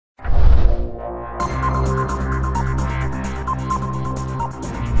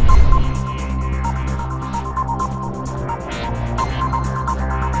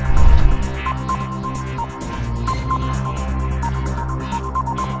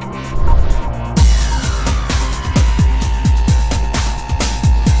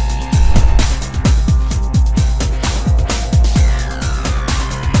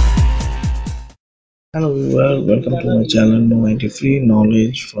Welcome to my channel No Free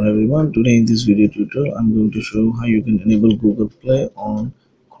Knowledge for Everyone. Today in this video tutorial, I'm going to show you how you can enable Google Play on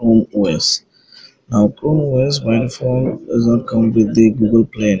Chrome OS. Now, Chrome OS by default does not come with the Google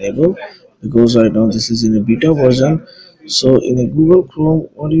Play enable because right now this is in a beta version. So, in a Google Chrome,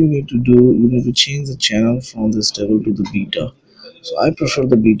 what do you need to do? You need to change the channel from the stable to the beta. So, I prefer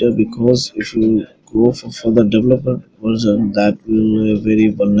the beta because if you go for the developer version, that will be very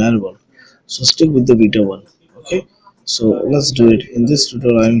vulnerable. So, stick with the beta one. Okay. So, let's do it. In this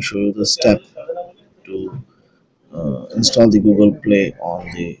tutorial, I will show you the step to install the Google Play on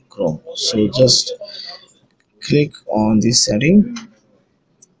the Chrome. So, just click on the setting,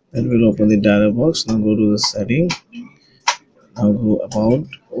 that will open the dialog box. Now go to the setting, now go about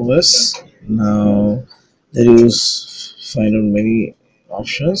OS. Now there is find out many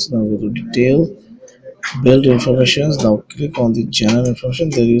options. Now go to detail, build information. Now click on the general information.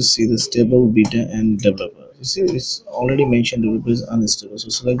 There you see the stable, beta and developer. You see it's already mentioned developer is unstable, so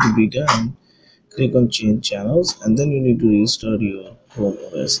select the beta and click on change channels, and then you need to restart your Chrome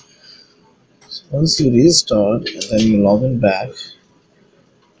OS. Once you restart and then you log in back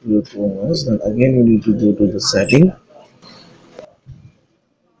to your Chrome OS, then again you need to go to the setting.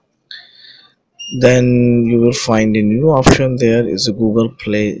 Then you will find a new option. There is a Google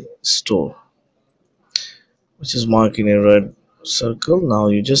Play Store, which is marked in a red circle. Now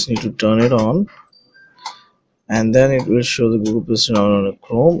you just need to turn it on, and then it will show the Google Play Store on a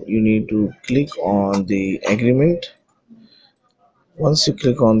Chrome. You need to click on the agreement. Once you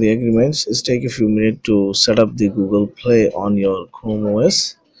click on the agreements, it take a few minutes to set up the Google Play on your Chrome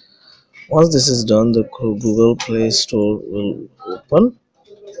OS. Once this is done, the Google Play Store will open.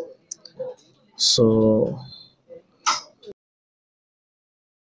 So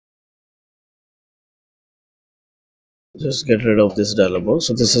just get rid of this dialog box.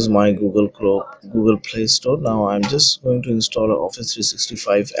 So this is my Google Play Store. Now I'm just going to install an Office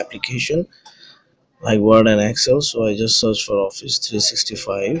 365 application like Word and Excel. So I just search for Office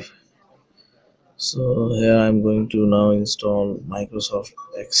 365. So here I'm going to now install Microsoft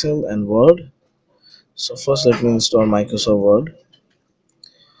Excel and Word. So first let me install Microsoft Word,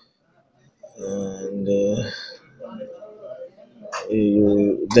 and there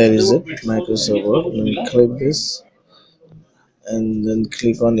is it, Microsoft Word. Let me click this and then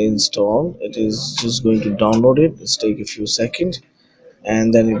click on install. It is just going to download it. It's take a few seconds,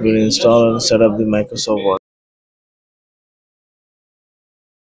 and then it will install and set up the Microsoft Word.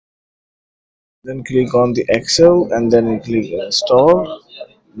 Then click on the Excel and then you click install.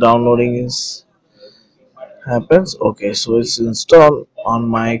 Downloading is happens. Okay, so it's installed on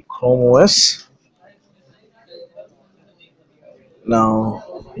my Chrome OS. Now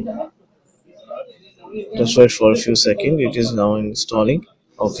just wait for a few seconds. It is now installing.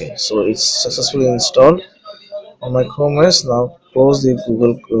 Okay, so it's successfully installed on my Chrome OS. Now close the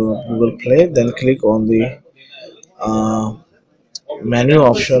Google Play. Then click on the uh, menu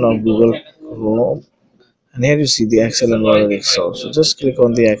option of Google Chrome, and here you see the Excel and Word Excel. So just click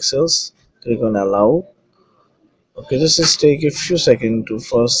on the Excels, click on allow. Okay, this is take a few seconds to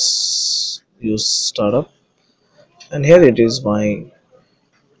first use startup, and here it is my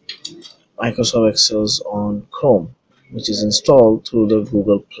Microsoft Excels on Chrome, which is installed through the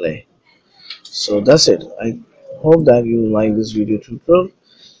Google Play. So that's it. I hope that you like this video tutorial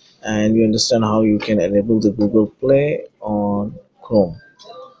and you understand how you can enable the Google Play on Chrome.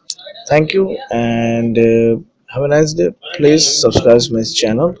 Thank you, and have a nice day. Please subscribe to my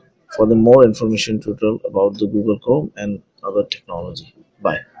channel for the more information tutorial about the Google Chrome and other technology.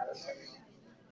 Bye.